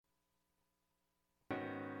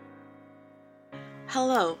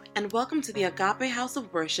Hello, and welcome to the Agape House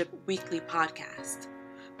of Worship weekly podcast.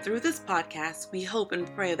 Through this podcast, we hope and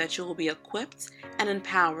pray that you will be equipped and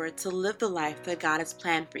empowered to live the life that God has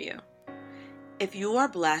planned for you. If you are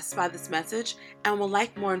blessed by this message and would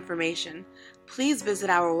like more information, please visit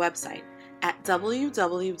our website at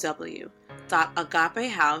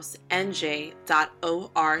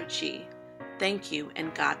www.agapehousenj.org. Thank you,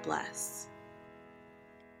 and God bless.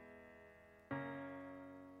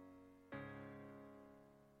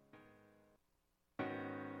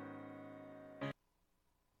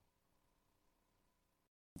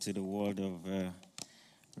 To the world of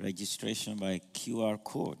registration by QR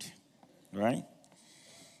code, right?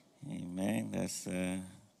 Amen. That's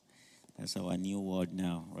our new word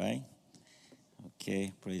now, right?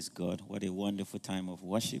 Okay, praise God. What a wonderful time of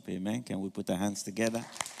worship, amen. Can we put our hands together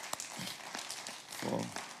for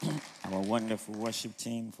our wonderful worship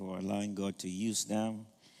team, for allowing God to use them,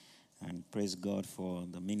 and praise God for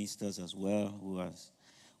the ministers as well who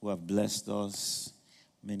have blessed us,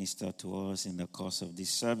 minister to us in the course of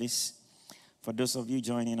this service. For those of you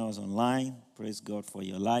joining us online, praise God for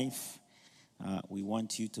your life. We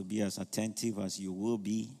want you to be as attentive as you will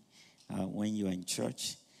be when you're in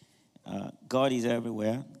church. God is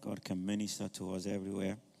everywhere. God can minister to us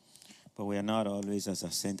everywhere. But we are not always as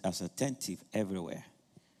attentive everywhere.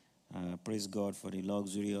 Praise God for the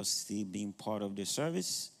luxury of still being part of the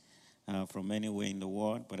service from anywhere in the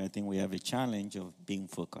world. But I think we have a challenge of being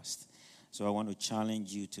focused. So I want to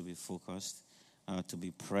challenge you to be focused, to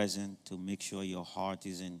be present, to make sure your heart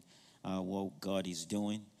is in what God is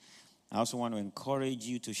doing. I also want to encourage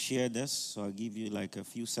you to share this. So I'll give you like a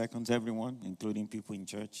few seconds, everyone, including people in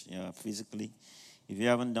church physically. If you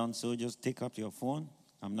haven't done so, just take up your phone.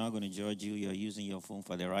 I'm not going to judge you. You're using your phone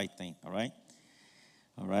for the right thing, all right?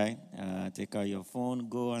 All right? Take out your phone,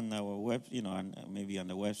 go on our web, maybe on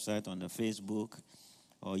the website, on the Facebook,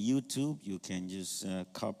 or YouTube. You can just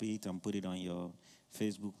copy it and put it on your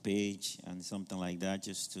Facebook page and something like that,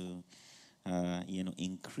 just to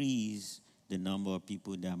increase the number of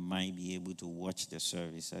people that might be able to watch the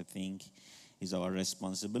service. I think it's our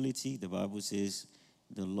responsibility. The Bible says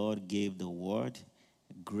the Lord gave the word.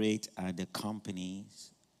 Great are the company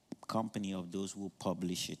of those who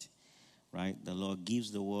publish it. Right? The Lord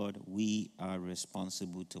gives the word. We are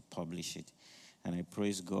responsible to publish it. And I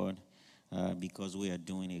praise God because we are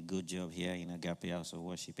doing a good job here in Agape House of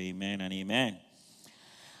Worship. Amen and amen.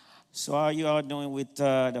 So how are you all doing with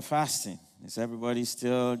the fasting? Is everybody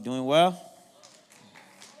still doing well?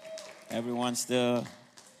 Everyone still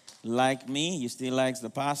like me? You still likes the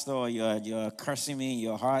pastor, or you're cursing me in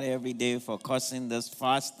your heart every day for cursing this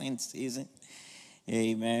fasting season?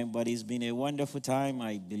 Amen. But it's been a wonderful time,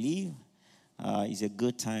 I believe. It's a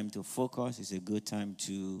good time to focus. It's a good time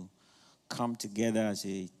to come together as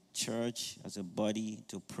a church, as a body,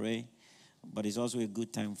 to pray. But it's also a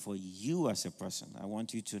good time for you as a person. I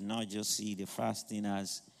want you to not just see the fasting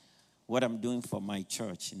as what I'm doing for my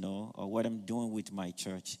church, or what I'm doing with my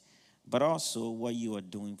church, but also what you are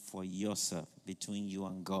doing for yourself, between you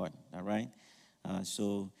and God, all right?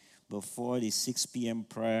 So before the 6 p.m.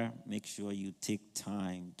 prayer, make sure you take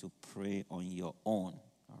time to pray on your own,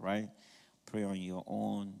 all right? Pray on your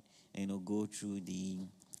own, go through the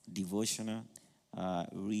devotional,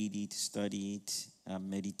 read it, study it,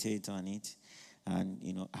 meditate on it, and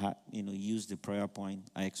use the prayer point.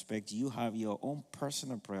 I expect you have your own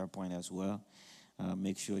personal prayer point as well.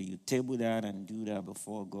 Make sure you table that and do that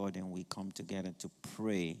before God, and we come together to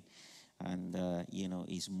pray. And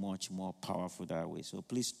it's much more powerful that way. So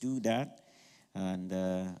please do that. And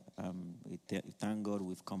thank God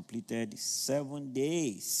we've completed 7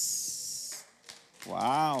 days.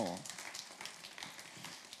 Wow.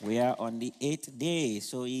 We are on the 8th day.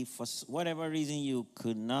 So if for whatever reason you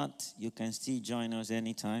could not, you can still join us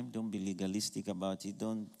anytime. Don't be legalistic about it.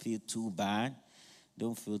 Don't feel too bad.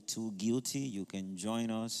 Don't feel too guilty. You can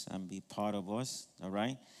join us and be part of us, all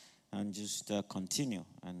right? And just continue.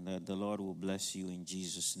 And the Lord will bless you in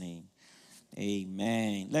Jesus' name.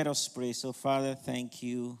 Amen. Let us pray. So, Father, thank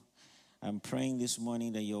you. I'm praying this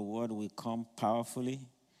morning that your word will come powerfully.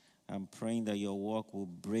 I'm praying that your work will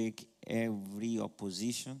break every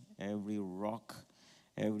opposition, every rock,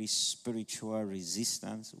 every spiritual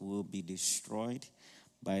resistance will be destroyed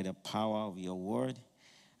by the power of your word.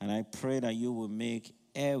 And I pray that you will make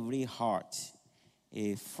every heart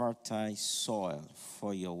a fertile soil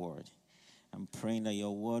for your word. I'm praying that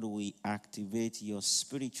your word will activate your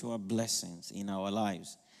spiritual blessings in our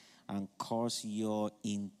lives and cause your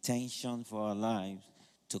intention for our lives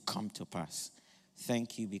to come to pass.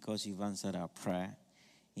 Thank you because you've answered our prayer.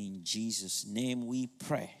 In Jesus' name we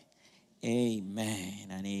pray.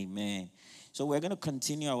 Amen and amen. So we're going to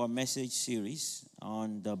continue our message series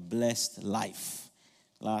on the blessed life.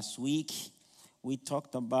 Last week, we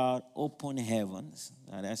talked about open heavens.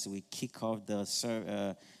 That's we kick off the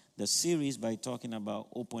series by talking about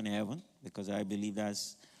open heaven, because I believe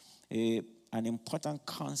that's an important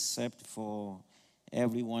concept for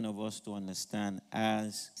every one of us to understand,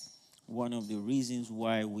 as one of the reasons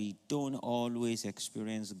why we don't always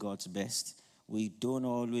experience God's best. We don't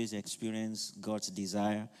always experience God's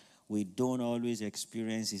desire. We don't always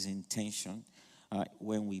experience His intention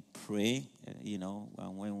when we pray,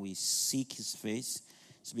 and when we seek His face.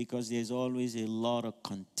 It's because there's always a lot of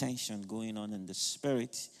contention going on in the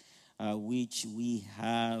spirit, which we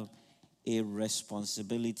have a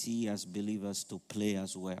responsibility as believers to play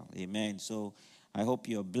as well. Amen. So I hope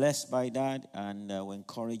you're blessed by that, and we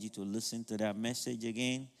encourage you to listen to that message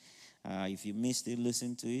again. If you missed it,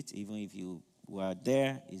 listen to it. Even if you were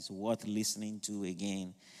there, it's worth listening to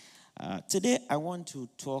again. Today, I want to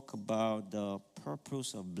talk about the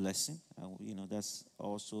purpose of blessing. That's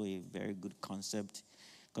also a very good concept,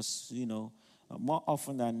 because, more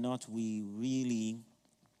often than not, we really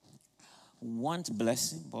want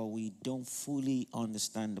blessing, but we don't fully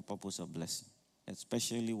understand the purpose of blessing,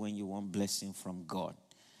 especially when you want blessing from God.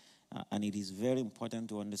 And it is very important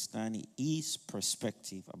to understand His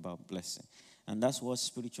perspective about blessing. And that's what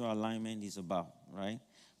spiritual alignment is about, right?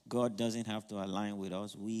 God doesn't have to align with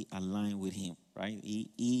us. We align with Him, right? He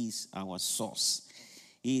is our source.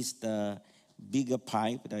 He is the bigger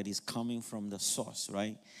pipe that is coming from the source,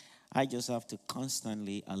 right? I just have to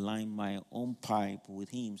constantly align my own pipe with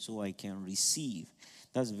Him so I can receive.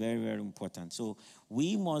 That's very, very important. So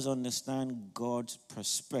we must understand God's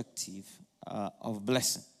perspective of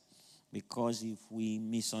blessing, because if we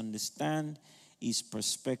misunderstand His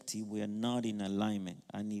perspective, we are not in alignment.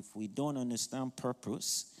 And if we don't understand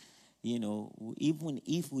purpose, even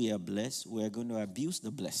if we are blessed, we are going to abuse the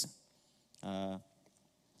blessing. The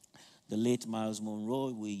late Miles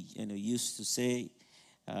Monroe, used to say,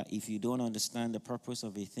 if you don't understand the purpose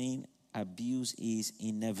of a thing, abuse is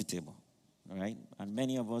inevitable, right? And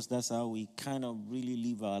many of us, that's how we kind of really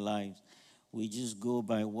live our lives. We just go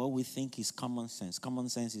by what we think is common sense. Common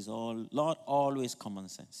sense is not always common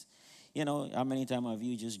sense. How many times have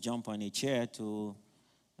you just jumped on a chair to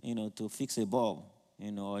fix a bulb,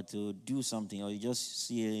 or to do something, or you just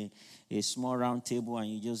see a small round table and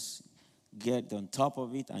you just get on top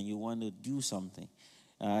of it and you want to do something.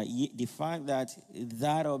 The fact that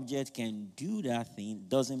that object can do that thing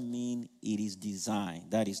doesn't mean it is designed.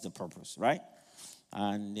 That is the purpose, right?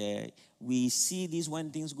 And we see this when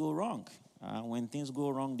things go wrong. When things go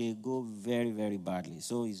wrong, they go very, very badly.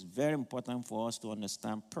 So it's very important for us to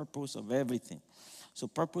understand purpose of everything. So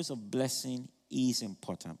purpose of blessing is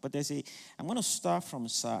important. But I'm going to start from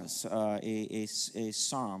Psalm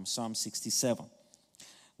 67,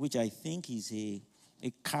 which I think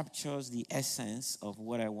it captures the essence of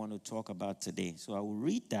what I want to talk about today. So I will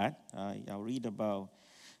read that. I'll read about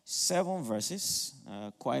 7 verses,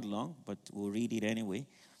 quite long, but we'll read it anyway.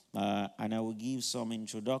 And I will give some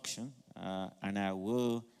introduction, and I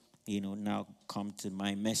will, now come to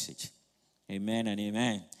my message. Amen and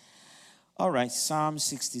amen. All right, Psalm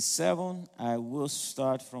 67, I will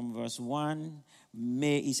start from verse 1.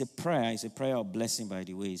 It's a prayer of blessing, by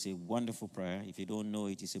the way. It's a wonderful prayer. If you don't know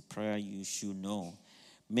it, it's a prayer you should know.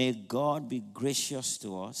 May God be gracious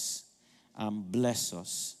to us and bless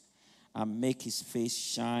us and make His face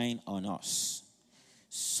shine on us,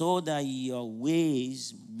 so that your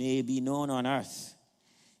ways may be known on earth,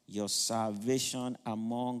 your salvation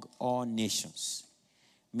among all nations.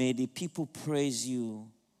 May the people praise you,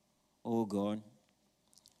 O God.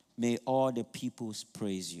 May all the peoples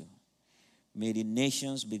praise you. May the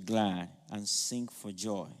nations be glad and sing for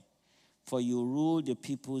joy. For you rule the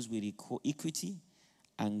peoples with equity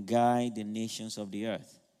and guide the nations of the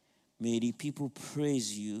earth. May the people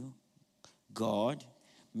praise you, God.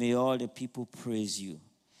 May all the people praise you.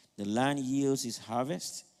 The land yields its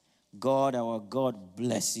harvest. God, our God,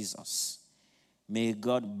 blesses us. May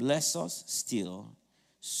God bless us still,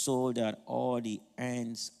 so that all the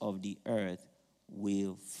ends of the earth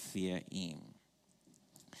will fear Him.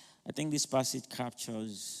 I think this passage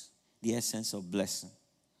captures the essence of blessing.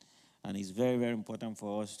 And it's very, very important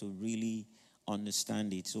for us to really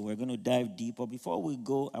understand it. So we're going to dive deeper. Before we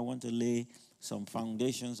go, I want to lay some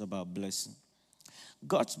foundations about blessing.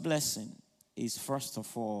 God's blessing is, first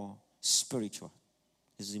of all, spiritual.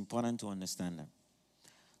 It's important to understand that.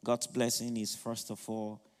 God's blessing is, first of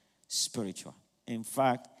all, spiritual. In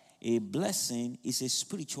fact, a blessing is a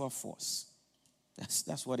spiritual force.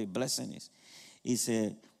 That's what a blessing is.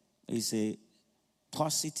 It's a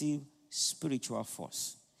positive spiritual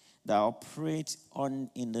force. that operate on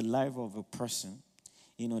in the life of a person,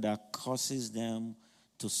 that causes them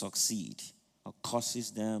to succeed or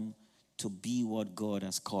causes them to be what God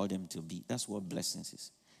has called them to be. That's what blessings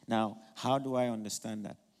is. Now, how do I understand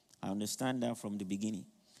that? I understand that from the beginning.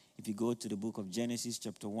 If you go to the book of Genesis,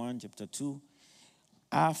 chapter 1, chapter 2,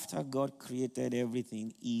 after God created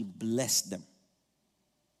everything, he blessed them.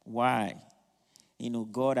 Why?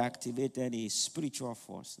 God activated a spiritual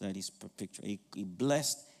force that is perpetual. He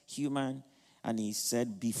blessed human and he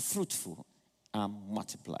said, be fruitful and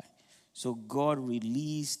multiply. So God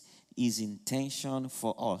released his intention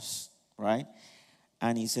for us, right?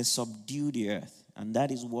 And he says, subdue the earth. And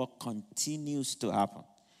that is what continues to happen.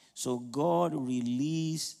 So God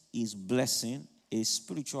released his blessing, a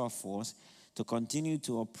spiritual force, to continue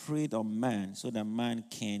to operate on man so that man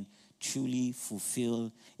can truly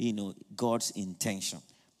fulfill, God's intention.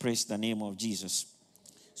 Praise the name of Jesus.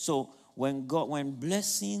 So when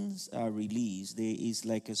blessings are released, there is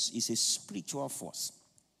it's a spiritual force.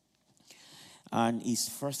 And it's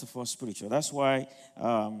first of all spiritual. That's why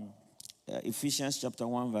Ephesians chapter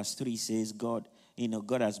 1 verse 3 says God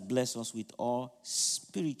has blessed us with all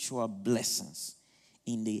spiritual blessings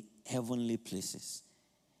in the heavenly places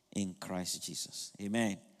in Christ Jesus.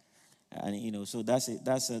 Amen. And so that's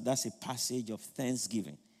a passage of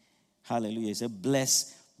thanksgiving. Hallelujah. It says,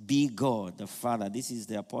 blessed be God the Father. This is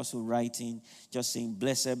the apostle writing, just saying,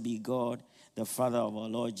 blessed be God the Father of our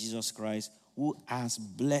Lord Jesus Christ, who has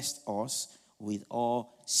blessed us with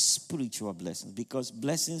all spiritual blessings. Because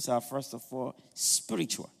blessings are first of all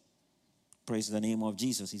spiritual. Praise the name of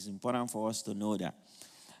Jesus. It's important for us to know that.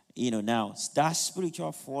 Now that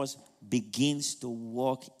spiritual force begins to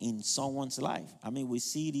work in someone's life. I mean, we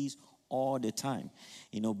see these all the time.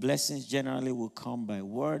 Blessings generally will come by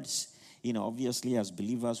words. Obviously as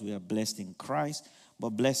believers we are blessed in Christ, but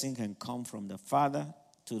blessing can come from the Father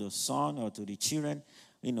to the Son or to the children.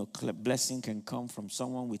 Blessing can come from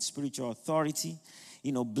someone with spiritual authority.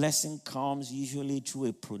 Blessing comes usually through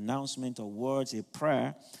a pronouncement of words, a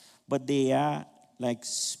prayer, but they are like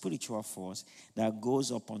spiritual force that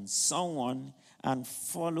goes upon someone and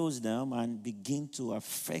follows them and begin to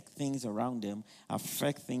affect things around them,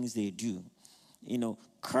 affect things they do.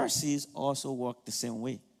 Curses also work the same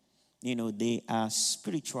way. They are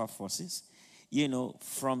spiritual forces,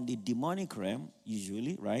 from the demonic realm,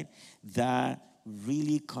 usually, right, that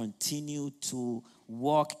really continue to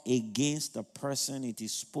work against the person it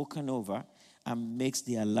is spoken over and makes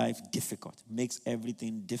their life difficult, makes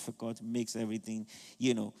everything difficult, makes everything,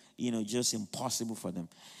 just impossible for them.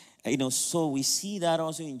 So we see that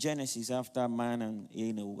also in Genesis after man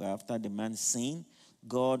and, after the man sinned,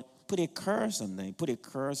 God put a curse on them. He put a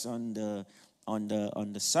curse on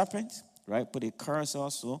the serpent, right? Put a curse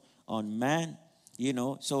also on man,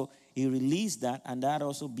 So he released that, and that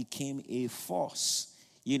also became a force,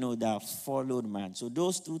 that followed man. So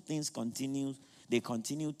those two things continue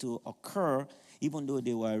to occur even though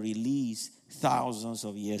they were released thousands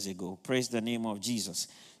of years ago. Praise the name of Jesus.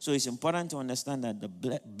 So it's important to understand that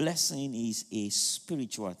the blessing is a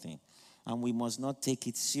spiritual thing. And we must not take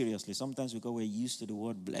it seriously. Sometimes because we're used to the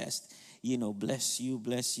word blessed, bless you.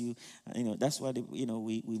 That's why,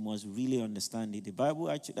 we must really understand it. The Bible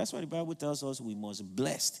actually, that's why the Bible tells us we must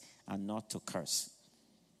bless and not to curse.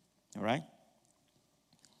 All right?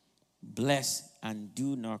 Bless and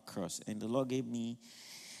do not curse. And the Lord gave me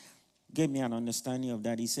an understanding of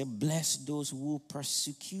that. He said, bless those who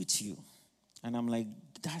persecute you. And I'm like,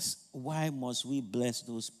 why must we bless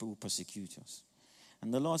those who persecute us?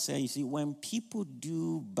 And the Lord said, you see, when people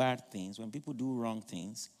do bad things, when people do wrong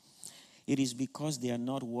things, it is because they are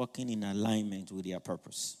not working in alignment with their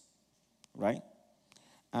purpose, right?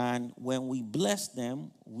 And when we bless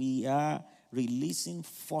them, we are releasing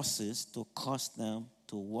forces to cause them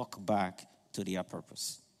to walk back to their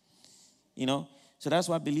purpose. So that's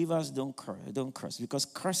why believers don't curse, because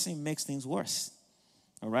cursing makes things worse.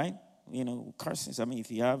 All right? Curses. I mean,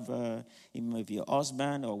 if you have, if your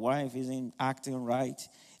husband or wife isn't acting right,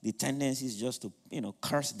 the tendency is just to,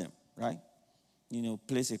 curse them, right?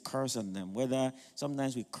 Place a curse on them. Whether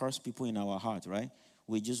sometimes we curse people in our heart, right?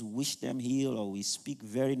 We just wish them heal, or we speak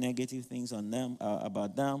very negative things on them,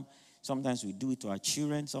 about them. Sometimes we do it to our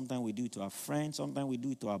children. Sometimes we do it to our friends. Sometimes we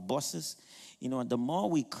do it to our bosses. The more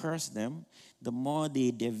we curse them, the more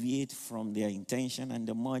they deviate from their intention and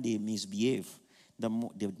the more they misbehave, the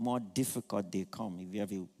more difficult they come.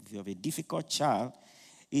 If you have a difficult child,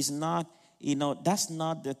 it's not, that's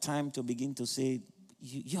not the time to begin to say,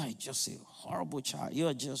 you are just a horrible child. You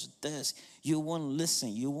are just this. You won't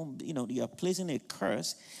listen. You won't, you are placing a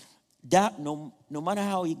curse that no matter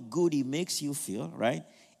how good it makes you feel, right?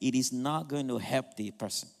 It is not going to help the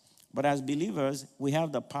person. But as believers, we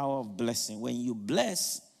have the power of blessing. When you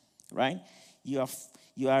bless, right,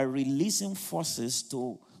 you are releasing forces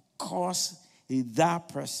to cause that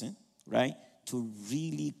person, right, to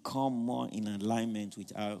really come more in alignment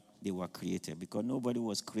with how they were created. Because nobody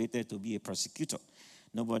was created to be a persecutor.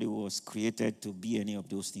 Nobody was created to be any of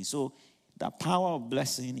those things. So the power of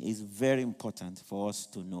blessing is very important for us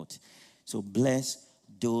to note. So bless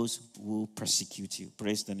those who persecute you.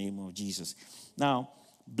 Praise the name of Jesus. Now,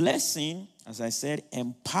 blessing, as I said,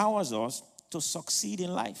 empowers us to succeed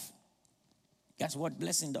in life. That's what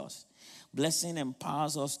blessing does. Blessing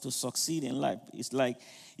empowers us to succeed in life. It's like,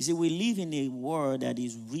 you see, we live in a world that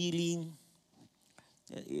is really,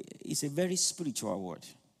 it's a very spiritual world.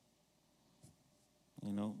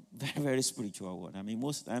 You know, very, very spiritual world. I mean,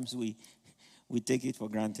 most times we take it for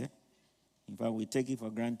granted. In fact, we take it for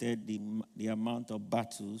granted the amount of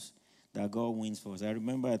battles that God wins for us. I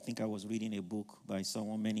remember, I think I was reading a book by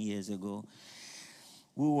someone many years ago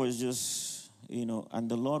who was just, and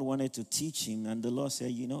the Lord wanted to teach him. And the Lord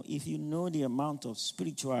said, if you know the amount of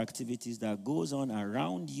spiritual activities that goes on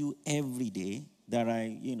around you every day that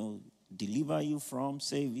I, deliver you from,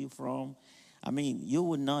 save you from, I mean, you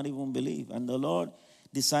would not even believe. And the Lord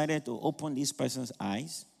decided to open this person's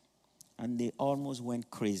eyes, and they almost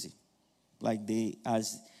went crazy. Like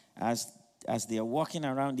as they are walking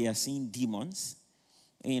around, they are seeing demons.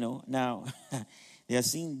 Now they are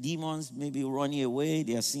seeing demons maybe running away.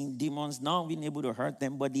 They are seeing demons not being able to hurt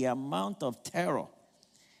them. But the amount of terror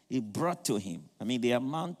it brought to him, the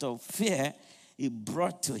amount of fear it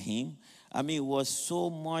brought to him, it was so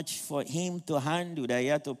much for him to handle that he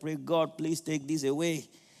had to pray, God, please take this away.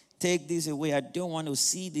 Take this away. I don't want to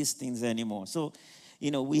see these things anymore. So,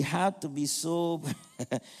 we had to be so,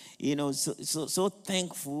 so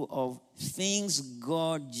thankful of things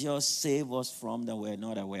God just saved us from that we're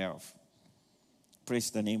not aware of. Praise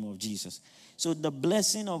the name of Jesus. So the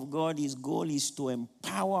blessing of God, his goal is to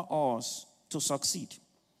empower us to succeed,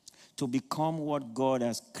 to become what God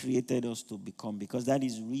has created us to become, because that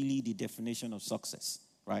is really the definition of success,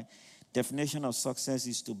 right? Definition of success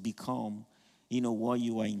is to become, what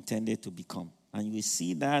you are intended to become. And you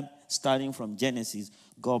see that starting from Genesis,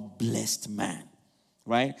 God blessed man,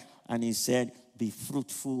 right? And he said, be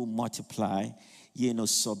fruitful, multiply,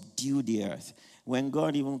 subdue the earth. When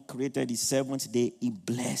God even created the seventh day, he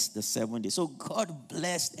blessed the seventh day. So God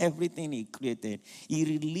blessed everything he created. He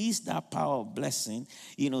released that power of blessing,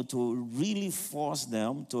 to really force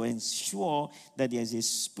them to ensure that there's a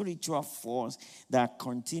spiritual force that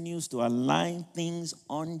continues to align things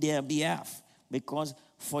on their behalf. Because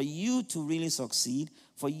for you to really succeed,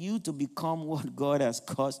 for you to become what God has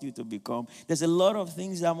caused you to become, there's a lot of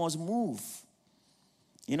things that must move.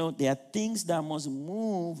 There are things that must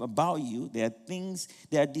move about you. There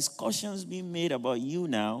are discussions being made about you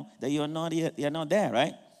now that you're not there,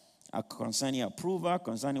 right? Concerning approval,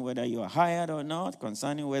 concerning whether you are hired or not,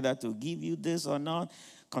 concerning whether to give you this or not,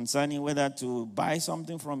 concerning whether to buy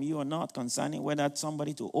something from you or not, concerning whether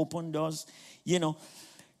somebody to open doors,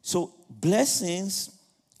 So blessings,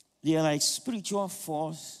 they are like spiritual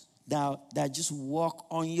force that just work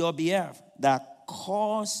on your behalf, that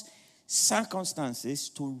cause circumstances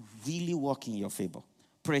to really work in your favor.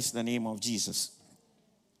 Praise the name of Jesus.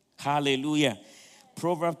 Hallelujah.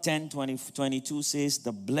 Proverbs 10:22 says,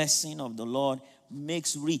 the blessing of the Lord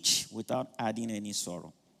makes rich without adding any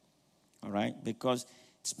sorrow. All right? Because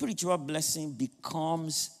spiritual blessing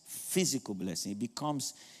becomes physical blessing. It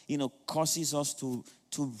becomes, causes us to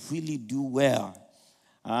really do well.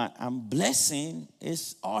 And blessing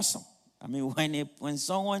is awesome. When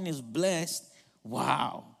someone is blessed,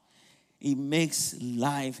 wow, it makes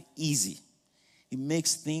life easy. It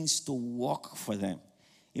makes things to work for them.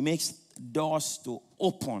 It makes doors to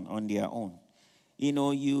open on their own.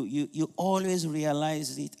 You always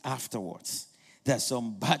realize it afterwards that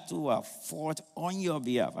some battle were fought on your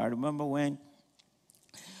behalf. I remember when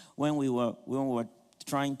we were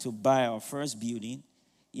trying to buy our first building,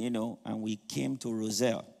 and we came to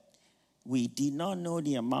Roselle. We did not know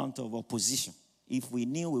the amount of opposition. If we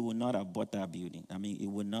knew, we would not have bought that building. It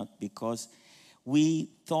would not, because we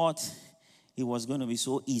thought it was going to be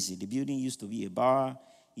so easy. The building used to be a bar.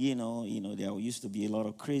 There used to be a lot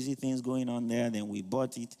of crazy things going on there. Then we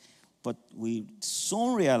bought it. But we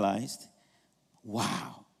soon realized,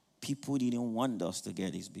 wow, people didn't want us to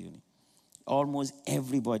get this building. Almost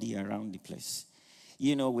everybody around the place.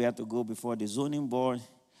 We had to go before the zoning board.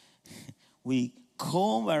 We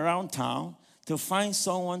comb around town to find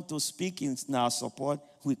someone to speak in our support.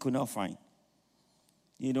 We could not find.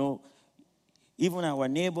 Even our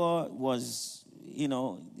neighbor was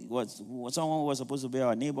someone who was supposed to be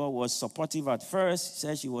our neighbor was supportive at first,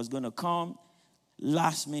 said she was going to come.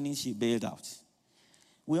 Last minute, she bailed out.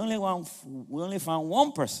 We only found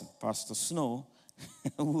one person, Pastor Snow,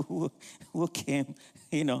 who came,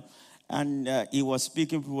 and he was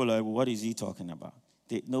speaking. People were like, what is he talking about?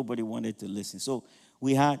 Nobody wanted to listen. So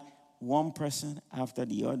we had one person after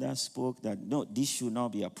the other spoke that, no, this should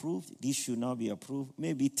not be approved. This should not be approved.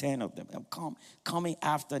 Maybe 10 of them coming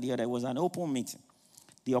after the other. It was an open meeting.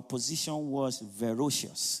 The opposition was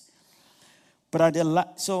ferocious.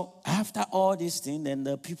 But so after all this thing, then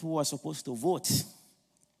the people were supposed to vote.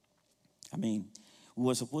 We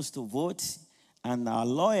were supposed to vote, and our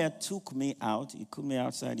lawyer took me out. He took me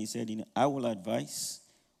outside. He said, I will advise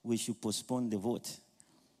we should postpone the vote.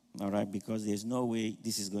 All right, because there's no way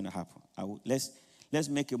this is going to happen. Let's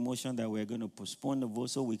make a motion that we're going to postpone the vote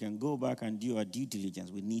so we can go back and do our due diligence.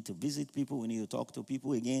 We need to visit people. We need to talk to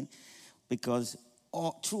people again, because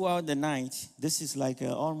throughout the night, this is like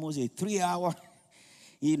almost a 3-hour,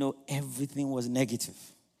 everything was negative,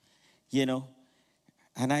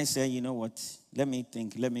 And I said, you know what, let me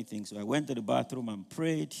think. So I went to the bathroom and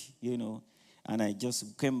prayed, and I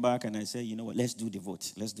just came back and I said, you know what, let's do the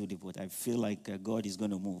vote. I feel like God is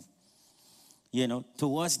going to move.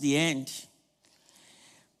 Towards the end,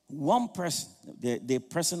 one person, the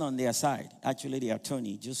person on their side, actually the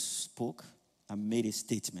attorney, just spoke and made a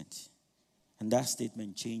statement. And that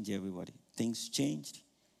statement changed everybody. Things changed,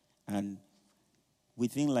 and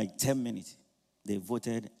within like 10 minutes, they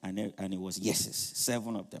voted, and it was yeses,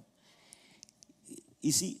 7 of them.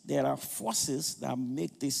 You see, there are forces that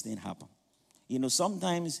make this thing happen.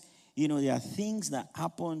 Sometimes, there are things that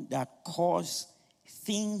happen that cause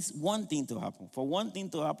one thing to happen. For one thing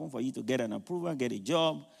to happen, for you to get an approval, get a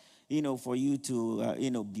job, for you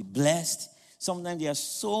to, be blessed. Sometimes there are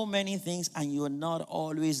so many things, and you're not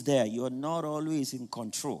always there. You're not always in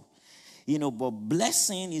control. But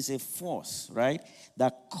blessing is a force, right,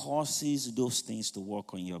 that causes those things to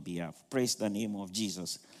work on your behalf. Praise the name of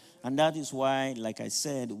Jesus. And that is why, like I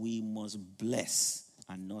said, we must bless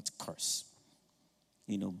and not curse.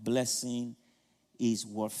 Blessing is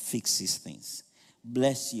what fixes things.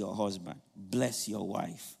 Bless your husband. Bless your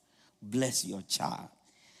wife. Bless your child.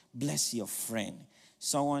 Bless your friend.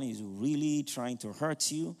 Someone is really trying to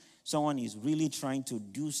hurt you. Someone is really trying to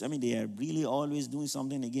they are really always doing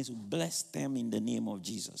something against you. Bless them in the name of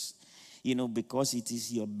Jesus. Because it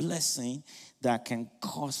is your blessing that can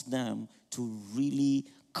cause them to really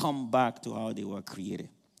come back to how they were created.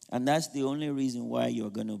 And that's the only reason why you're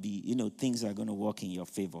going to be, things are going to work in your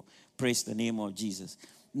favor. Praise the name of Jesus.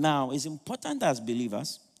 Now, it's important as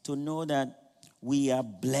believers to know that we are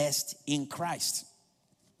blessed in Christ.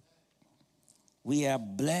 We are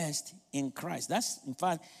blessed in Christ.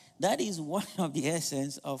 That is one of the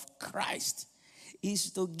essence of Christ,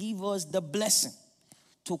 is to give us the blessing,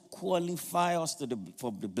 to qualify us for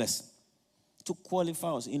the blessing, to qualify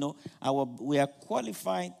us. We are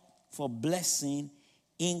qualified for blessing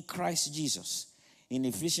in Christ Jesus. In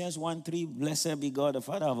Ephesians 1:3, blessed be God, the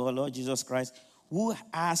Father of our Lord Jesus Christ, who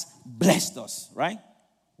has blessed us, right,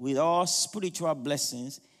 with all spiritual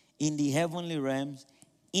blessings in the heavenly realms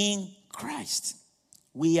in Christ.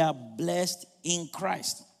 We are blessed in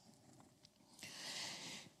Christ.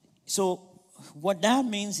 So what that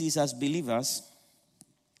means is, as believers,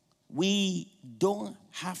 we don't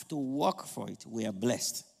have to work for it. We are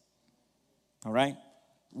blessed. All right?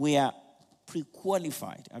 We are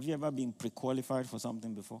pre-qualified. Have you ever been pre-qualified for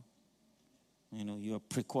something before? You are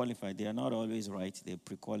pre-qualified. They are not always right. They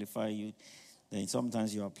pre-qualify you. Then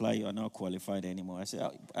sometimes you apply, you are not qualified anymore. I said,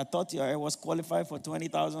 I thought I was qualified for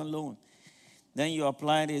 20,000 loan. Then you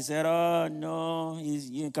applied, they said, oh, no,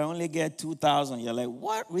 you can only get 2,000. You're like,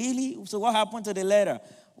 what, really? So what happened to the letter?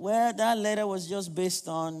 Well, that letter was just based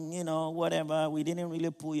on, whatever. We didn't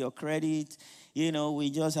really pull your credit. We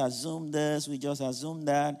just assumed this, we just assumed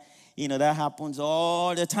that. That happens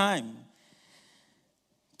all the time.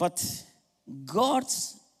 But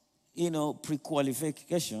God's,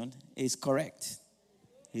 pre-qualification is correct.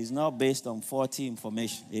 He's not based on faulty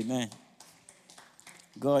information. Amen.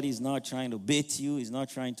 God is not trying to bait you. He's not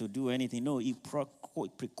trying to do anything. No, he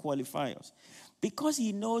pre-qualifies us. Because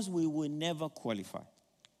he knows we will never qualify.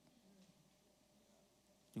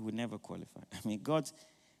 We will never qualify.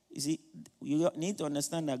 You need to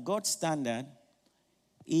understand that God's standard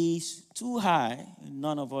is too high.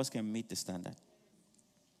 None of us can meet the standard.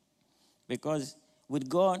 Because with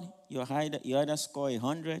God, you either score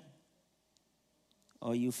 100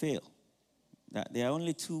 or you fail. There are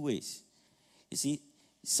only 2 ways. You see,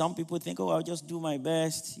 Some people think, oh, I'll just do my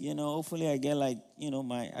best. Hopefully I get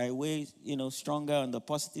I weigh, stronger on the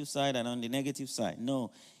positive side and on the negative side.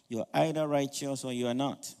 No, you're either righteous or you are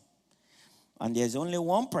not. And there's only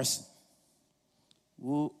one person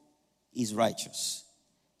who is righteous.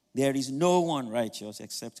 There is no one righteous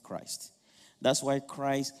except Christ. That's why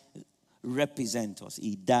Christ represents us.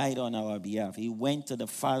 He died on our behalf. He went to the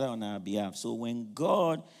Father on our behalf. So when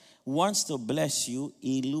God wants to bless you,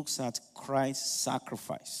 he looks at Christ's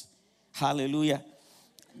sacrifice. Hallelujah.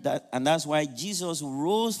 And that's why Jesus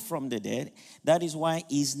rose from the dead. That is why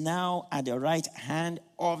he's now at the right hand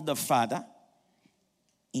of the Father,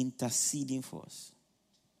 interceding for us.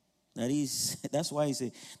 That's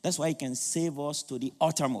why he can save us to the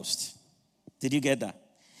uttermost. Did you get that?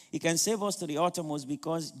 He can save us to the uttermost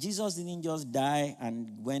because Jesus didn't just die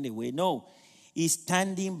and went away. No, he's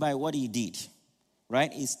standing by what he did.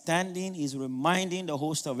 Right? He's standing, he's reminding the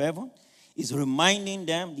host of heaven. He's reminding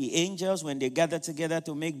them, the angels, when they gather together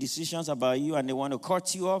to make decisions about you and they want to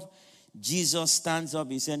cut you off. Jesus stands up,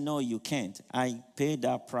 he said, no, you can't. I paid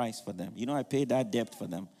that price for them. I paid that debt for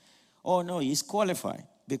them. Oh, no, he's qualified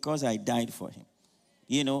because I died for him.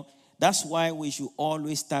 That's why we should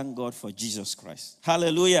always thank God for Jesus Christ.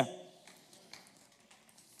 Hallelujah.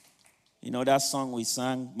 That song we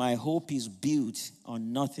sang, my hope is built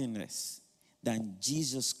on nothing less than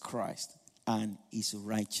Jesus Christ and his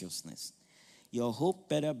righteousness. Your hope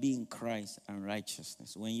better be in Christ and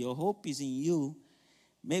righteousness. When your hope is in you,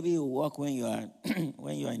 maybe you walk when you are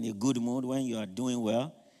in a good mood, when you are doing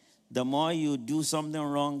well. The more you do something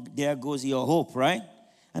wrong, there goes your hope, right?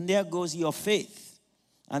 And there goes your faith.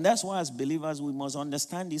 And that's why as believers, we must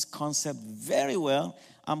understand this concept very well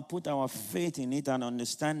and put our faith in it and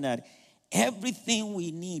understand that everything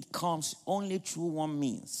we need comes only through one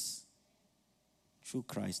means. Through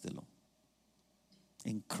Christ alone.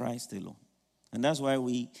 In Christ alone. And that's why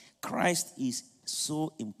Christ is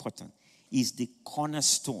so important. He's the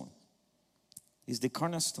cornerstone. He's the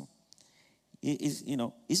cornerstone.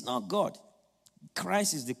 It's not God.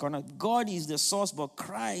 Christ is the cornerstone. God is the source, but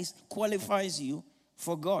Christ qualifies you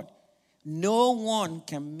for God. No one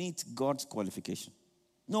can meet God's qualification.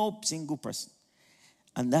 No single person.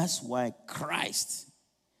 And that's why Christ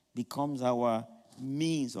becomes our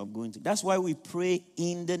means of going to. That's why we pray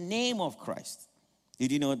in the name of Christ. Do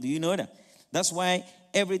you know that? That's why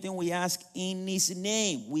everything we ask in his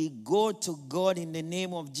name, we go to God in the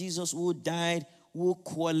name of Jesus who died, who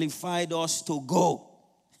qualified us to go.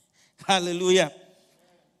 Hallelujah.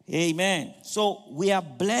 Amen. So we are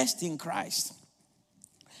blessed in Christ.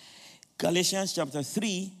 Galatians chapter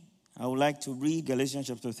 3, I would like to read Galatians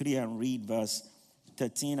chapter 3 and read verse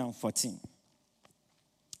 13 and 14.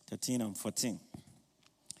 13 and 14.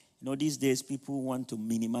 These days people want to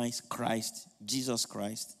minimize Christ, Jesus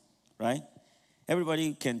Christ, right?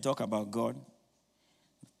 Everybody can talk about God.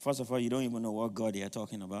 First of all, you don't even know what God they are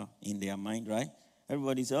talking about in their mind, right?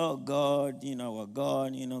 Everybody says, oh, God, our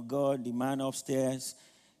God, God, the man upstairs,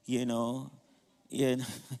 the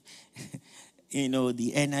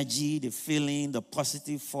energy, the feeling, the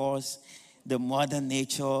positive force, the mother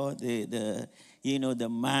nature, the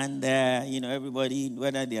man there, everybody,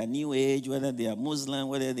 whether they are New Age, whether they are Muslim,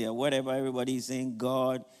 whether they are whatever, everybody is saying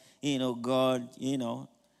God, God,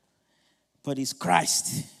 But it's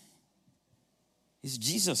Christ. It's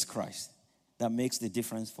Jesus Christ that makes the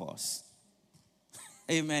difference for us.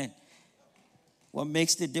 Amen. What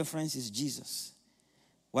makes the difference is Jesus.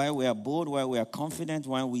 Why we are bold, why we are confident,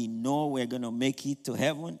 why we know we're going to make it to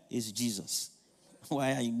heaven is Jesus.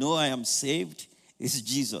 Why I know I am saved is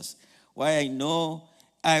Jesus. Why I know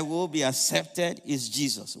I will be accepted is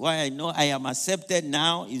Jesus. Why I know I am accepted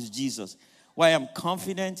now is Jesus. Why I'm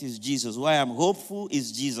confident is Jesus. Why I'm hopeful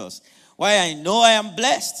is Jesus. Why I know I am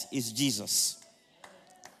blessed is Jesus.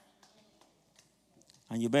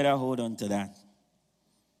 And you better hold on to that.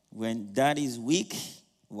 When that is weak,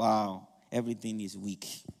 wow, everything is weak.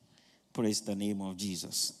 Praise the name of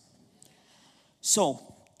Jesus.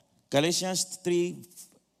 So, Galatians 3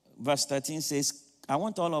 verse 13 says, I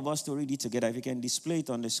want all of us to read it together. If you can display it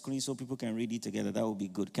on the screen so people can read it together, that would be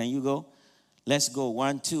good. Can you go? Let's go.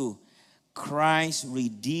 1, 2. Christ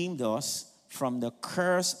redeemed us from the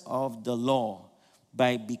curse of the law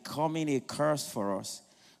by becoming a curse for us.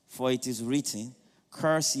 For it is written,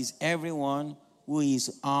 cursed is everyone who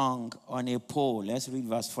is hung on a pole. Let's read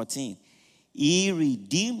verse 14. He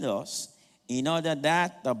redeemed us in order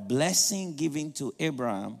that the blessing given to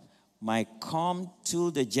Abraham might come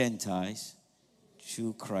to the Gentiles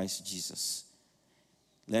through Christ Jesus.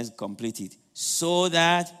 Let's complete it. So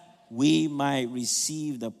that we might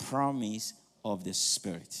receive the promise of the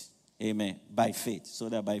Spirit. Amen. By faith. So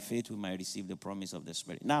that by faith we might receive the promise of the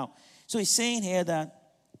Spirit. Now, so he's saying here that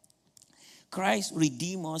Christ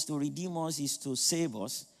redeemed us. To redeem us is to save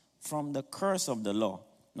us from the curse of the law.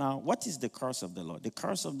 Now, what is the curse of the law? The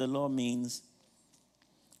curse of the law means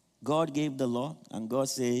God gave the law, and God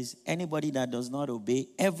says anybody that does not obey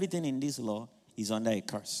everything in this law is under a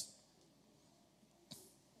curse.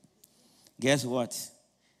 Guess what?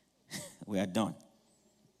 We are done.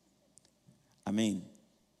 I mean,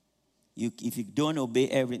 if you don't obey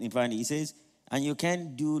everything, finally, he says, and you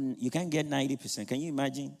can't get 90%. Can you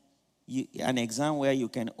imagine an exam where you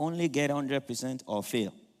can only get 100% or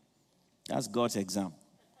fail? That's God's exam.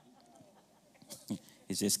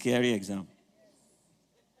 It's a scary exam.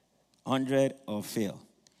 100 or fail.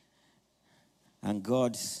 And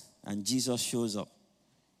Jesus shows up.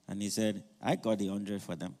 And he said, I got the 100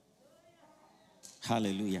 for them.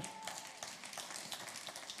 Hallelujah.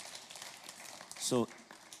 So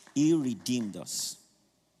he redeemed us.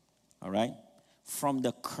 All right? From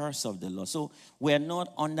the curse of the law. So we're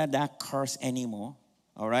not under that curse anymore.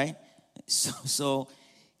 All right? So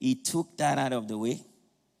he took that out of the way.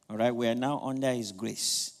 All right? We are now under his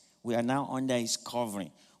grace. We are now under his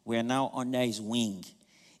covering. We are now under his wing.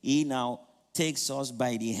 He now takes us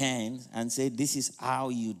by the hand and says, this is how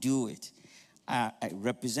you do it. I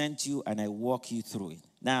represent you and I walk you through it.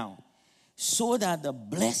 Now, so that the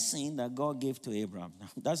blessing that God gave to Abraham,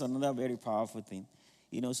 that's another very powerful thing.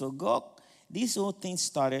 So God, this whole thing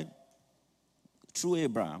started through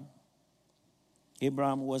Abraham.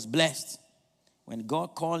 Abraham was blessed. When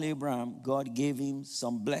God called Abraham, God gave him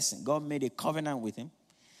some blessing. God made a covenant with him.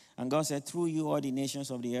 And God said, through you all the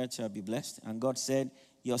nations of the earth shall be blessed. And God said,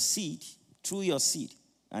 your seed, through your seed.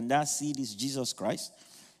 And that seed is Jesus Christ.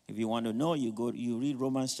 If you want to know, you read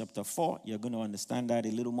Romans chapter 4. You're going to understand that a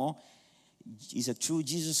little more. He said, through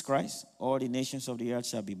Jesus Christ, all the nations of the earth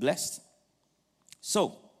shall be blessed.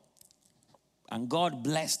 So, and God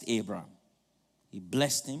blessed Abraham. He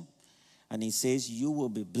blessed him. And he says, you will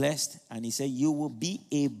be blessed. And he said, you will be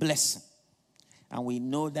a blessing. And we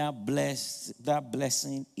know that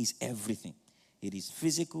blessing is everything. It is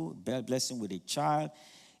physical, blessing with a child.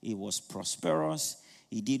 He was prosperous.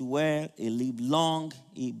 He did well. He lived long.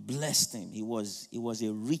 He blessed him. He was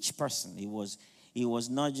a rich person. He was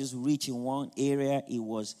not just rich in one area. He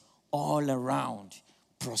was all around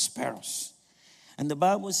prosperous. And the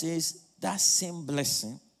Bible says that same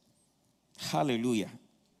blessing, hallelujah,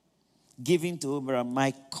 given to Abraham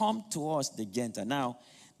might come to us, the Gentile. Now,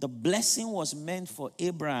 the blessing was meant for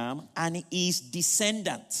Abraham and his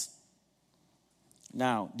descendants.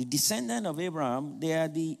 Now, the descendant of Abraham, they are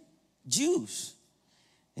the Jews.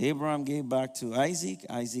 Abraham gave back to Isaac.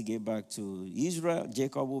 Isaac gave back to Israel.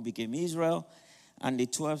 Jacob, who became Israel. And the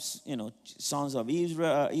 12, sons of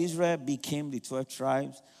Israel. Israel became the 12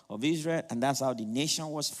 tribes of Israel. And that's how the nation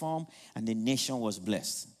was formed. And the nation was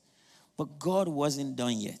blessed. But God wasn't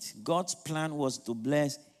done yet. God's plan was to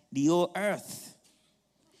bless the whole earth.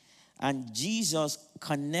 And Jesus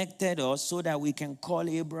connected us so that we can call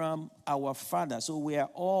Abraham our father. So we are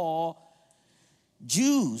all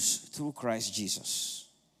Jews through Christ Jesus.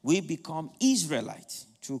 We become Israelites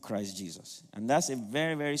through Christ Jesus. And that's a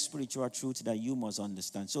very, very spiritual truth that you must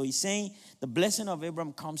understand. So he's saying the blessing of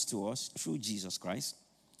Abraham comes to us through Jesus Christ.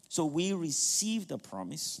 So we receive the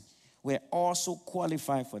promise. We're also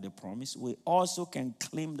qualified for the promise. We also can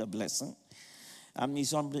claim the blessing.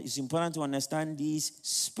 It's important to understand these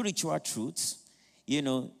spiritual truths,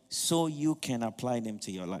 so you can apply them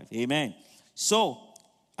to your life. Amen. So,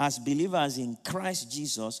 as believers in Christ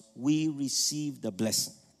Jesus, we receive the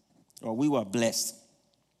blessing, or we were blessed.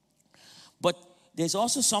 But there's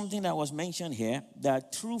also something that was mentioned here,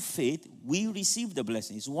 that through faith, we receive the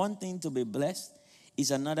blessing. It's one thing to be blessed,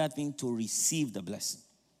 it's another thing to receive the blessing.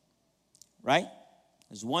 Right?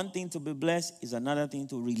 It's one thing to be blessed, it's another thing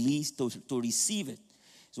to receive it.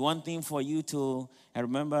 It's one thing for you to, I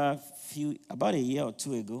remember about a year or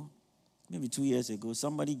two ago, maybe 2 years ago,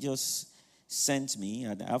 somebody just sent me,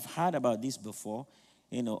 and I've heard about this before,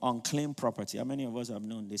 unclaimed property. How many of us have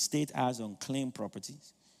known the state has unclaimed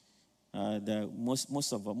properties?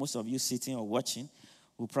 Most of you sitting or watching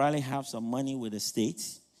will probably have some money with the state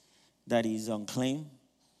that is unclaimed.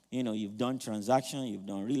 You've done transactions, you've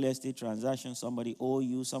done real estate transactions, somebody owe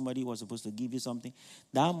you, somebody was supposed to give you something.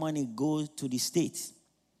 That money goes to the state.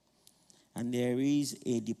 And there is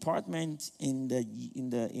a department in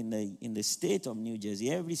the state of New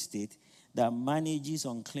Jersey, every state, that manages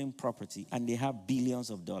unclaimed property, and they have billions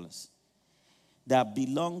of dollars that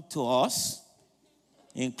belong to us,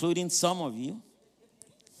 including some of you.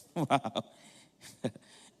 Wow.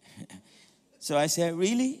 So I said,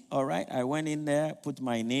 really? All right. I went in there, put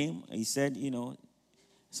my name. He said,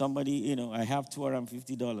 somebody, I have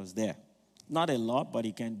 $250 there. Not a lot, but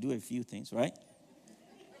he can do a few things, right?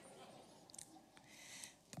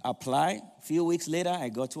 Apply. A few weeks later, I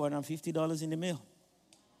got $250 in the mail.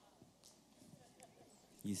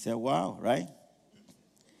 He said, wow, right?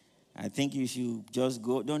 I think you should just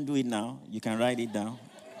go. Don't do it now. You can write it down.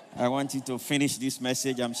 I want you to finish this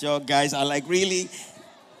message. I'm sure guys are like, really?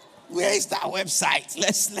 Where is that website?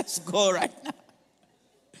 Let's go right now.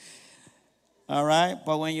 All right.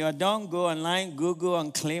 But when you're done, go online, Google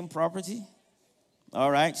Unclaimed Property. All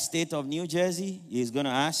right. State of New Jersey is going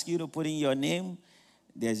to ask you to put in your name.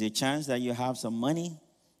 There's a chance that you have some money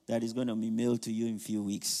that is going to be mailed to you in a few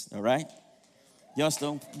weeks. All right. Just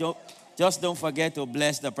don't forget to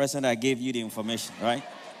bless the person that gave you the information. Right.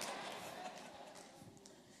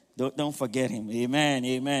 Don't forget him. Amen.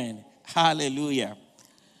 Amen. Hallelujah.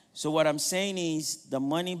 So what I'm saying is the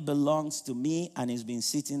money belongs to me and it's been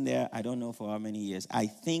sitting there, I don't know for how many years. I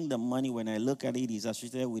think the money, when I look at it, is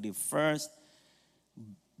associated with the first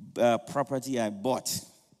property I bought.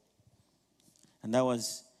 And that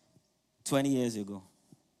was 20 years ago.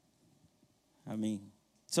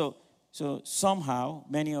 So somehow,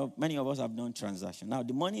 many of us have done transactions. Now,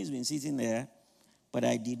 the money has been sitting there, but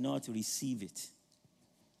I did not receive it.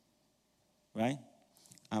 Right?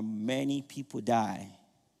 And many people die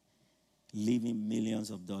leaving millions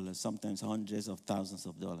of dollars, sometimes hundreds of thousands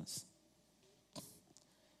of dollars,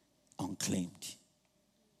 unclaimed.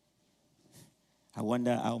 I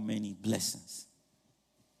wonder how many blessings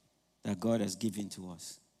that God has given to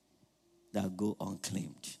us that go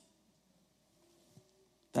unclaimed.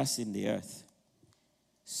 That's in the earth.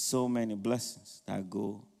 So many blessings that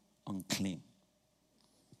go unclaimed.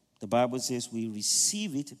 The Bible says we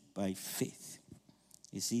receive it by faith.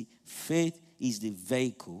 You see, faith is the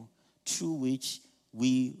vehicle through which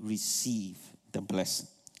we receive the blessing.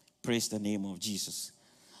 Praise the name of Jesus.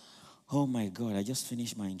 Oh my God, I just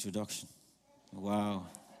finished my introduction. Wow.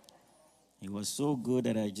 It was so good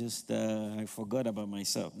that I forgot about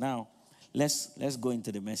myself. Now, let's go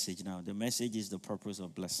into the message now. The message is the purpose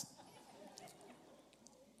of blessing.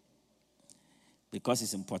 Because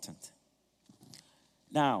it's important.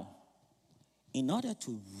 Now, in order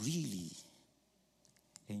to really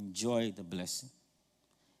enjoy the blessing,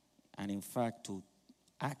 and in fact, to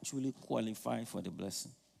actually qualify for the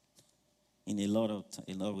blessing in a lot of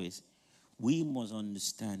ways, we must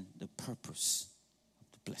understand the purpose of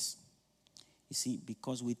the blessing. You see,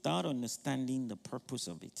 because without understanding the purpose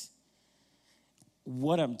of it,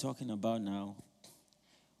 what I'm talking about now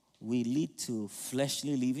will lead to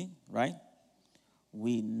fleshly living, right?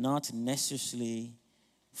 We not necessarily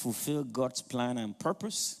fulfill God's plan and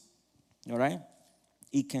purpose, all right?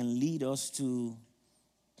 It can lead us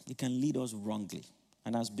wrongly.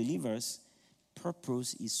 And as believers,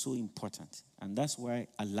 purpose is so important. And that's why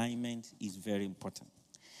alignment is very important.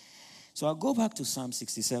 So I'll go back to Psalm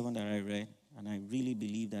 67 that I read. And I really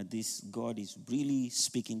believe that God is really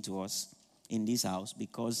speaking to us in this house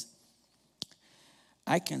because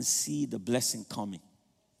I can see the blessing coming.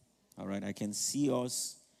 All right, I can see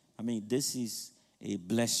us. This is a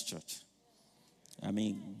blessed church.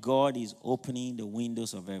 God is opening the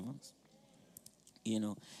windows of heaven.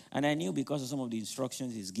 And I knew because of some of the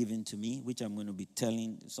instructions he's given to me, which I'm going to be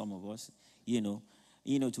telling some of us, to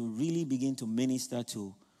really begin to minister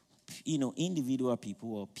to, individual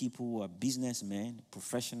people or people who are businessmen,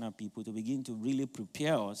 professional people, to begin to really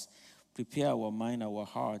prepare our mind, our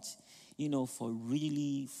hearts,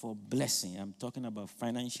 for blessing. I'm talking about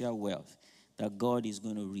financial wealth that God is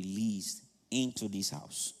going to release into this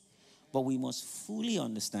house. But we must fully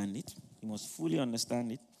understand it.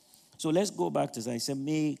 So let's go back to, as I said,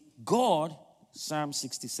 may God, Psalm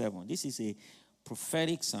 67. This is a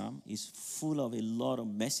prophetic psalm. It's full of a lot of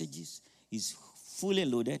messages. It's fully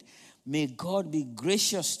loaded. May God be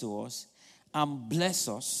gracious to us and bless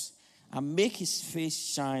us and make his face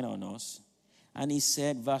shine on us. And he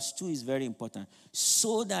said, verse 2 is very important,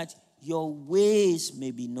 so that your ways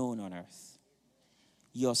may be known on earth,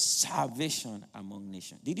 your salvation among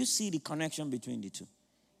nations. Did you see the connection between the two?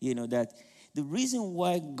 That the reason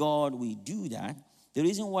why God will do that, the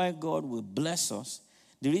reason why God will bless us,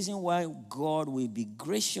 the reason why God will be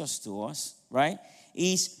gracious to us, right,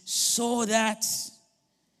 is so that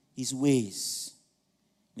his ways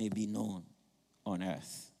may be known on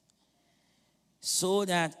earth. So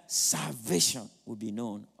that salvation will be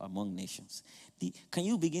known among nations. Can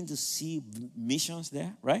you begin to see missions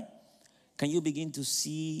there, right? Can you begin to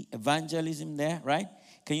see evangelism there, right?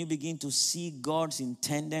 Can you begin to see God's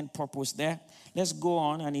intended purpose there? Let's go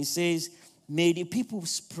on. And he says, May the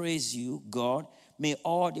peoples praise you, God. May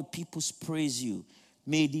all the peoples praise you.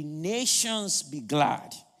 May the nations be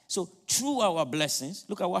glad. So through our blessings,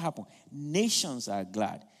 look at what happened. Nations are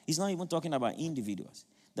glad. He's not even talking about individuals.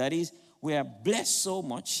 That is, we are blessed so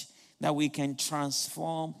much that we can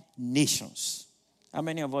transform nations. How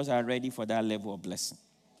many of us are ready for that level of blessing?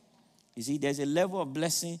 You see, there's a level of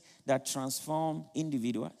blessing that transforms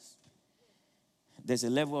individuals. There's a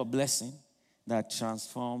level of blessing that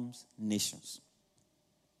transforms nations.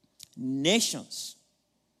 Nations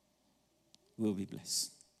will be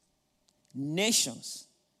blessed. Nations.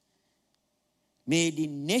 May the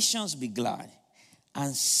nations be glad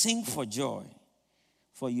and sing for joy,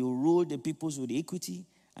 for you rule the peoples with equity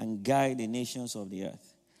and guide the nations of the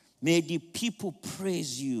earth. May the people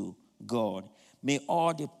praise you, God. May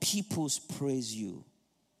all the peoples praise you.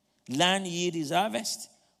 Land yield his harvest.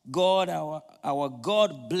 God, our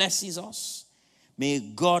God blesses us. May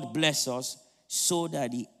God bless us so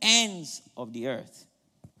that the ends of the earth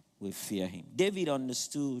will fear him. David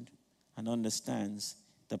understood and understands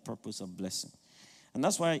the purpose of blessing. And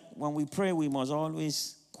that's why when we pray, we must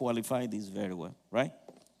always qualify this very well, right?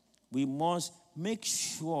 We must make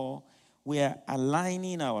sure we are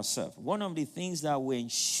aligning ourselves. One of the things that will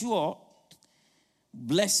ensure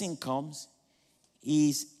blessing comes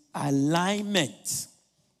is alignment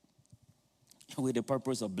with the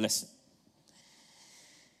purpose of blessing.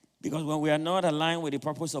 Because when we are not aligned with the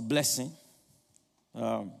purpose of blessing,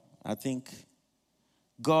 I think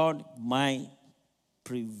God might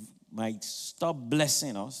stop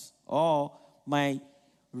blessing us or might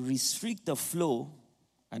restrict the flow.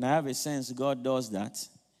 And I have a sense God does that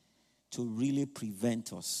to really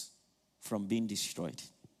prevent us from being destroyed.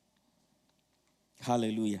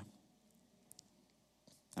 Hallelujah.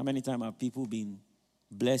 How many times have people been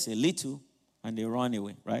blessed a little and they run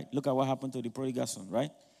away, right? Look at what happened to the prodigal son,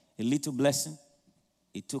 right? A little blessing,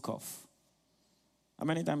 it took off. How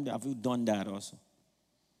many times have you done that also?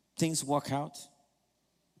 Things work out,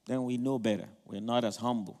 then we know better. We're not as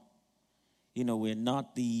humble. We're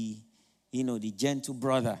not the gentle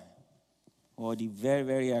brother or the very,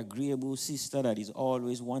 very agreeable sister that is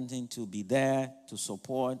always wanting to be there to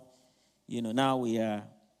support. Now we are,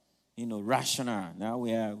 rational. Now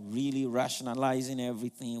we are really rationalizing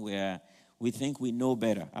everything. We think we know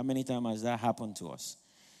better. How many times has that happened to us?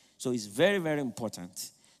 So it's very, very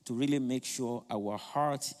important to really make sure our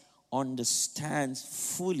heart understands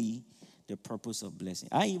fully the purpose of blessing.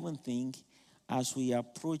 I even think as we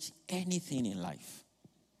approach anything in life,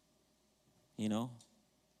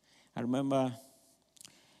 I remember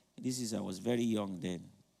I was very young then.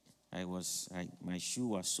 My shoe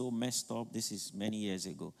was so messed up. This is many years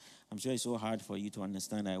ago. I'm sure it's so hard for you to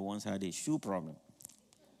understand. I once had a shoe problem.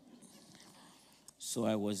 So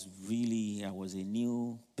I was a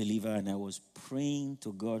new believer and I was praying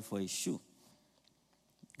to God for a shoe.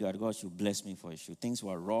 God should bless me for a shoe. Things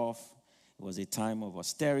were rough. It was a time of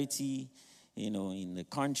austerity, in the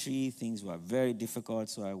country. Things were very difficult.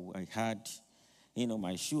 So I had,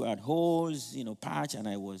 my shoe had holes, patch, and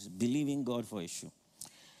I was believing God for a shoe.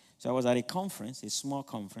 So I was at a conference, a small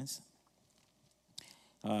conference.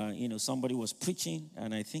 Somebody was preaching,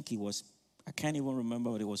 and I think I can't even remember,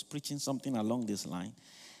 but he was preaching something along this line.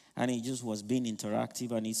 And he just was being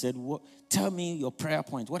interactive, and he said, tell me your prayer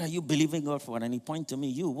point. What are you believing God for? And he pointed to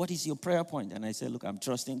me, what is your prayer point? And I said, look, I'm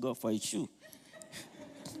trusting God for a shoe.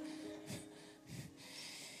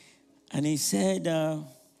 And he said,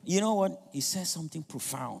 you know what? He said something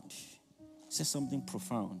profound.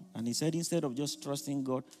 And he said, instead of just trusting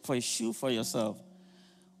God for a shoe for yourself,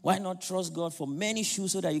 why not trust God for many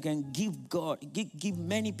shoes so that you can give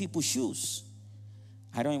many people shoes?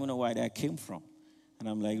 I don't even know where that came from. And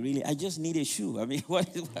I'm like, really? I just need a shoe. I mean,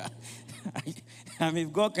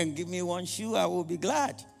 if God can give me one shoe, I will be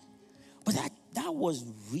glad. But that was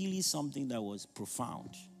really something that was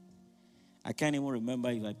profound. I can't even remember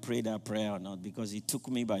if I prayed that prayer or not because it took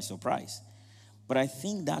me by surprise. But I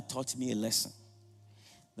think that taught me a lesson.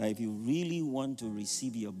 That if you really want to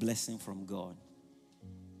receive your blessing from God,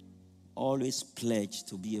 always pledge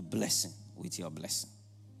to be a blessing with your blessing.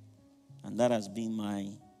 And that has been my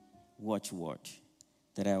watchword.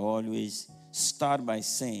 That I always start by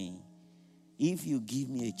saying, if you give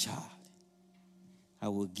me a child, I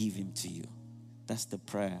will give him to you. That's the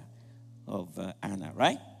prayer of Anna,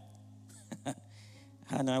 right?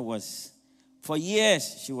 Hannah for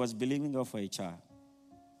years, she was believing God for a child.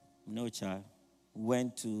 No child.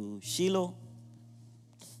 Went to Shiloh,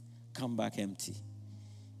 come back empty.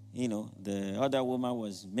 The other woman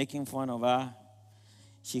was making fun of her.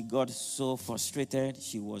 She got so frustrated.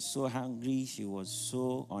 She was so hungry. She was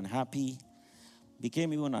so unhappy.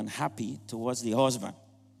 became even unhappy towards the husband.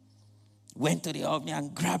 Went to the husband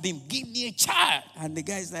and grabbed him, give me a child. And the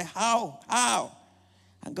guy's like, how?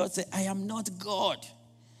 And God said, I am not God.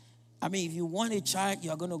 I mean, if you want a child,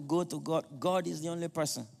 you're going to go to God. God is the only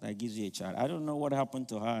person that gives you a child. I don't know what happened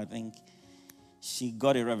to her. I think she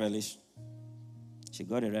got a revelation. She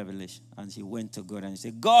got a revelation. And she went to God and she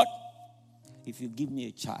said, God, if you give me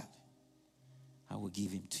a child, I will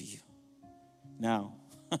give him to you. Now,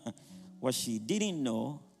 what she didn't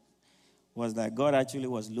know was that God actually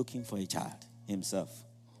was looking for a child himself.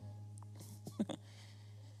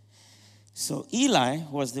 So Eli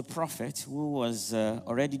was the prophet who was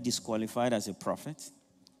already disqualified as a prophet.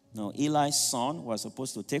 Now, Eli's son was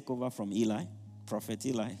supposed to take over from Eli, prophet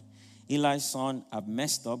Eli. Eli's son had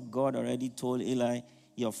messed up. God already told Eli,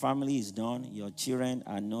 your family is done, your children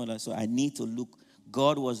are not, so I need to look.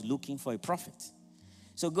 God was looking for a prophet.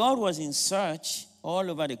 So God was in search all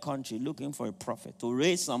over the country looking for a prophet to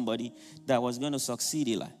raise somebody that was going to succeed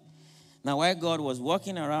Eli. Now, while God was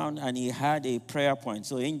walking around and he had a prayer point,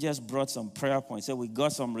 so angels brought some prayer points. So we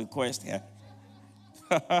got some requests here.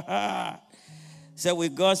 So we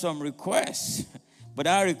got some requests. But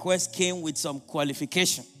our request came with some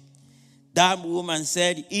qualification. That woman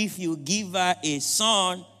said, if you give her a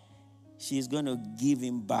son, she's going to give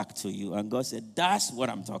him back to you. And God said, that's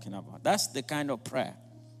what I'm talking about. That's the kind of prayer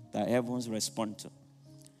that heavens respond to.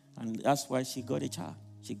 And that's why she got a child.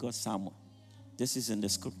 She got Samuel. This is in the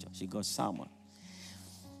scripture. She got Samuel.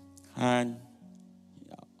 And,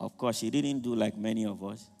 of course, she didn't do like many of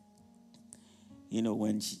us. You know,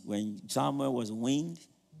 when Samuel was weaned,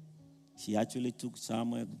 she actually took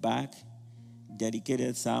Samuel back,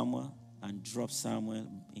 dedicated Samuel, and dropped Samuel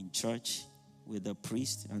in church with the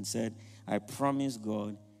priest and said, I promise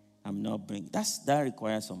God I'm not bringing. That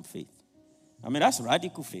requires some faith. I mean, that's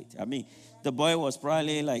radical faith. I mean, the boy was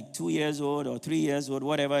probably like 2 years old or 3 years old,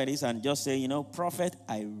 whatever it is, and just say, you know, prophet,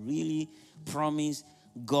 I really promise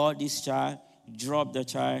God this child. Dropped the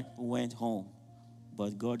child, went home.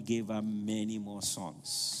 But God gave her many more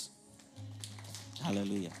sons.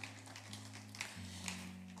 Hallelujah.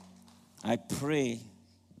 I pray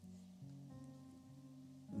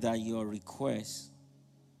that your request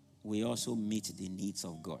will also meet the needs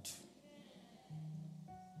of God.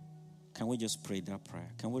 Can we just pray that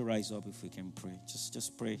prayer? Can we rise up if we can pray?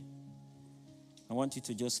 Just pray. I want you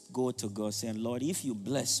to just go to God saying, Lord, if you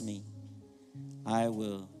bless me, I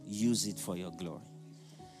will use it for your glory.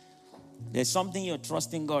 There's something you're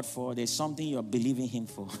trusting God for. There's something you're believing him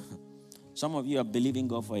for. Some of you are believing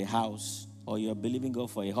God for a house, or you're believing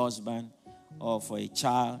God for a husband, or for a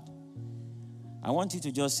child. I want you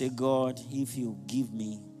to just say, God, if you give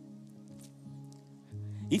me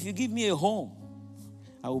a home,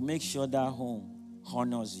 I will make sure that home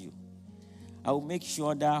honors you. I will make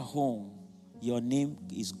sure that home, your name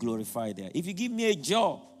is glorified there. If you give me a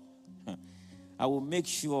job, I will make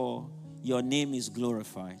sure your name is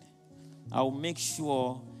glorified. I will make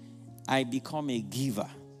sure I become a giver.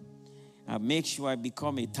 I'll make sure I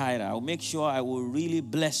become a tither. I'll make sure I will really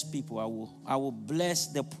bless people. I will bless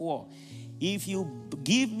the poor. If you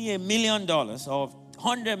give me $1 million or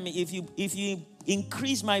 100 million, if you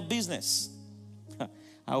increase my business,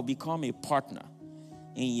 I'll become a partner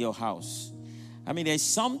in your house. I mean, there's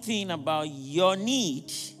something about your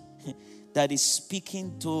need that is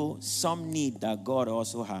speaking to some need that God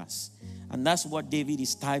also has. And that's what David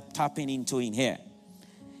is tapping into in here.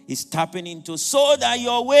 He's tapping into so that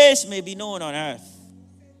your ways may be known on earth.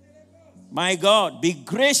 My God, be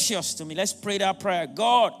gracious to me. Let's pray that prayer.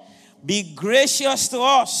 God, be gracious to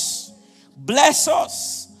us. Bless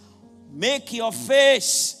us. Make your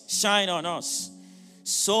face shine on us,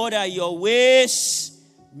 so that your ways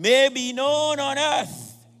may be known on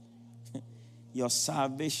earth. Your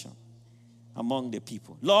salvation among the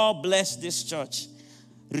people. Lord, bless this church.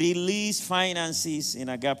 Release finances in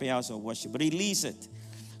Agape House of Worship. Release it,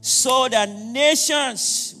 so that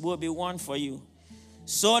nations will be won for you.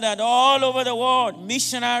 So that all over the world,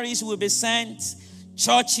 missionaries will be sent.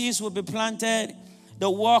 Churches will be planted. The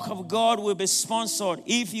work of God will be sponsored.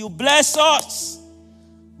 If you bless us,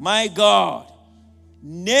 my God,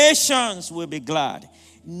 nations will be glad.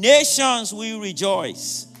 Nations will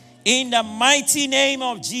rejoice. In the mighty name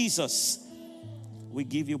of Jesus, we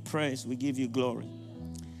give you praise. We give you glory.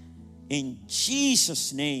 In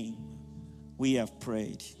Jesus' name, we have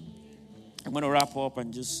prayed. I'm going to wrap up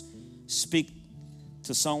and just speak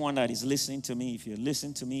to someone that is listening to me. If you're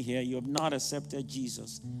listening to me here, you have not accepted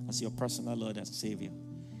Jesus as your personal Lord and Savior.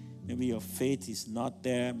 Maybe your faith is not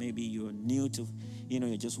there. Maybe you're new to,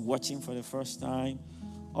 you're just watching for the first time.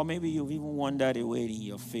 Or maybe you've even wandered away in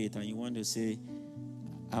your faith and you want to say,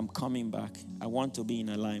 I'm coming back. I want to be in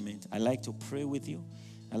alignment. I like to pray with you.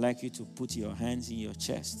 I like you to put your hands in your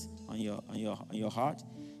chest, on your heart,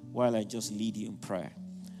 while I just lead you in prayer.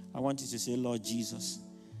 I want you to say, Lord Jesus,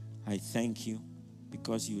 I thank you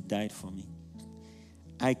because you died for me.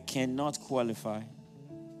 I cannot qualify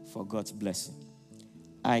for God's blessing.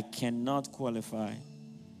 I cannot qualify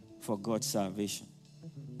for God's salvation.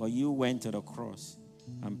 But you went to the cross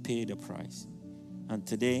and paid the price. And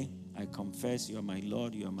today, I confess you are my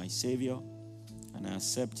Lord, you are my Savior, and I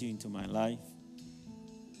accept you into my life.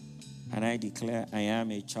 And I declare I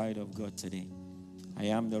am a child of God today. I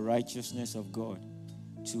am the righteousness of God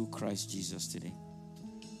through Christ Jesus today.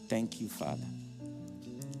 Thank you, Father.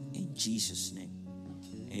 In Jesus' name,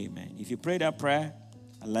 amen. If you pray that prayer,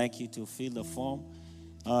 I'd like you to fill the form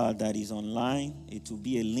that is online. It will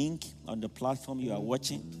be a link on the platform you are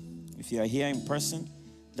watching. If you are here in person,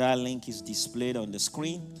 that link is displayed on the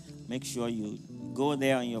screen. Make sure you go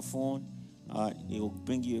there on your phone. It will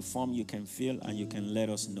bring you a form you can fill and you can let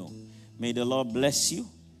us know. May the Lord bless you.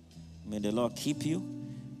 May the Lord keep you.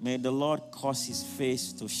 May the Lord cause his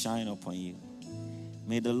face to shine upon you.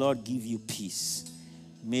 May the Lord give you peace.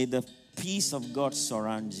 May the peace of God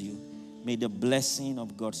surround you. May the blessing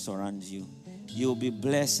of God surround you. You will be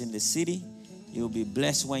blessed in the city. You will be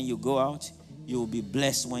blessed when you go out. You will be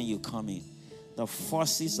blessed when you come in. The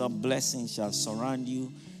forces of blessing shall surround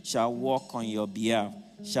you, shall walk on your behalf,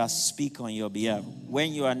 shall speak on your behalf.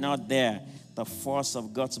 When you are not there, the force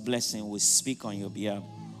of God's blessing will speak on your behalf.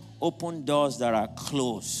 Open doors that are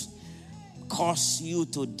closed. Cause you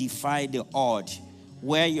to defy the odds.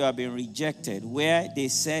 Where you have been rejected, where they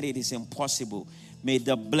said it is impossible, may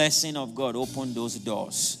the blessing of God open those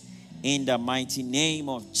doors. In the mighty name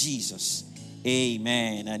of Jesus.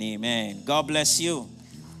 Amen and amen. God bless you.